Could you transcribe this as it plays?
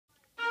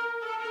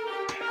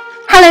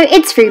Hello,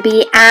 it's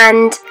Ruby,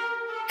 and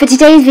for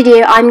today's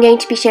video I'm going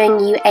to be showing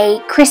you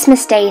a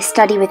Christmas Day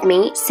study with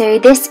me. So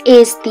this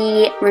is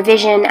the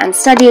revision and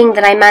studying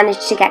that I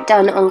managed to get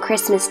done on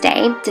Christmas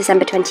Day,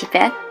 December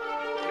 25th.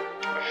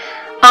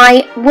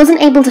 I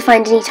wasn't able to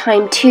find any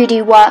time to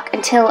do work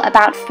until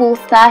about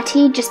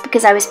 4:30 just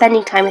because I was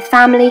spending time with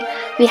family.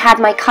 We had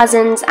my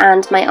cousins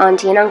and my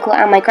auntie and uncle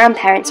and my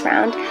grandparents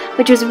round,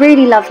 which was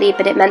really lovely,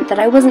 but it meant that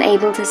I wasn't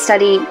able to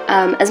study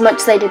as much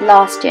as I did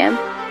last year.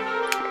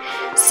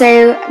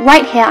 So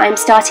right here I'm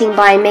starting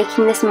by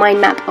making this mind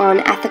map on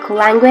ethical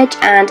language,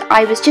 and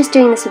I was just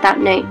doing this without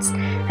notes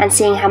and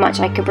seeing how much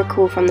I could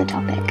recall from the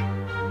topic.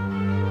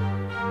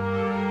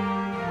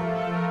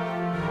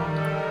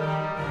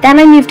 Then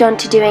I moved on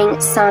to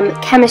doing some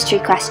chemistry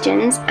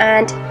questions,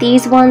 and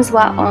these ones were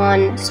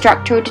on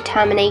structural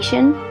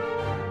determination.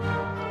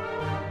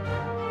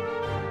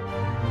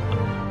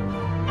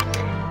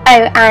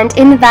 Oh, and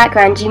in the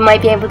background you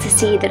might be able to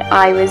see that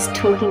I was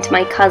talking to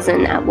my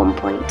cousin at one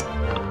point.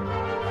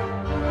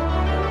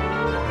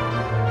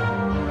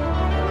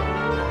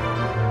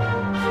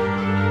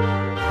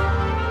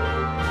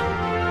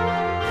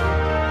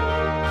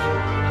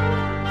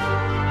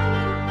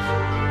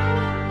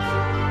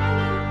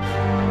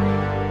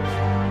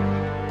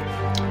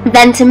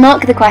 Then to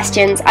mark the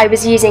questions, I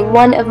was using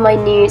one of my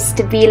new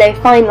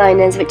Stabilo fine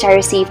liners which I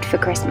received for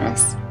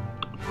Christmas.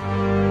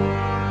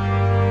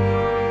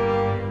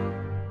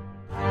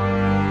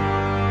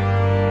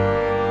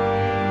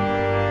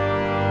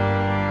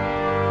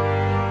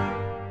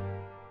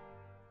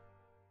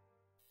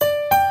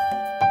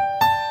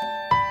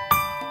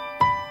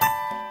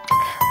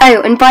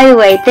 Oh, and by the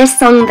way, this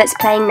song that's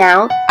playing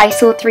now, I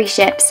Saw Three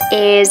Ships,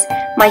 is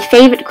my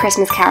favourite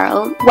Christmas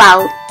carol,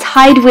 well,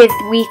 tied with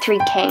We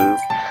Three Kings.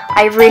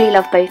 I really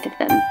love both of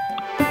them.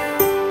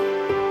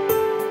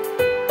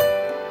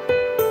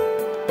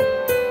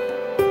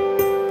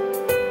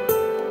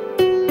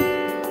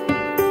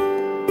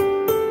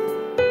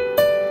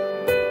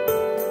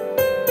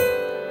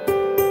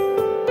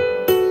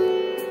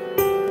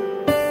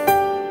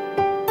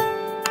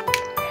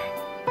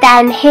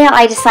 Then here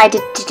I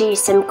decided to do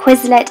some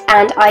Quizlet,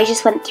 and I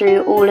just went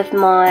through all of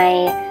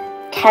my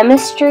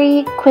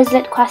chemistry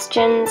Quizlet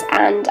questions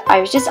and I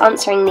was just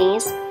answering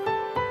these.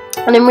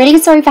 And I'm really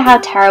sorry for how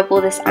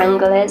terrible this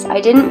angle is. I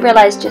didn't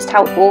realise just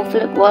how awful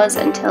it was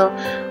until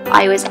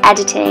I was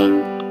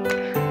editing.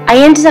 I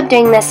ended up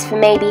doing this for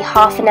maybe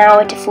half an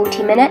hour to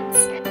 40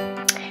 minutes.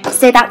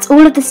 So that's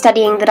all of the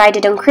studying that I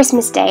did on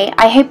Christmas Day.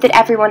 I hope that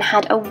everyone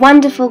had a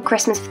wonderful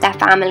Christmas with their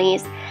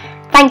families.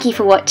 Thank you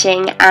for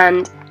watching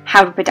and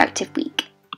have a productive week.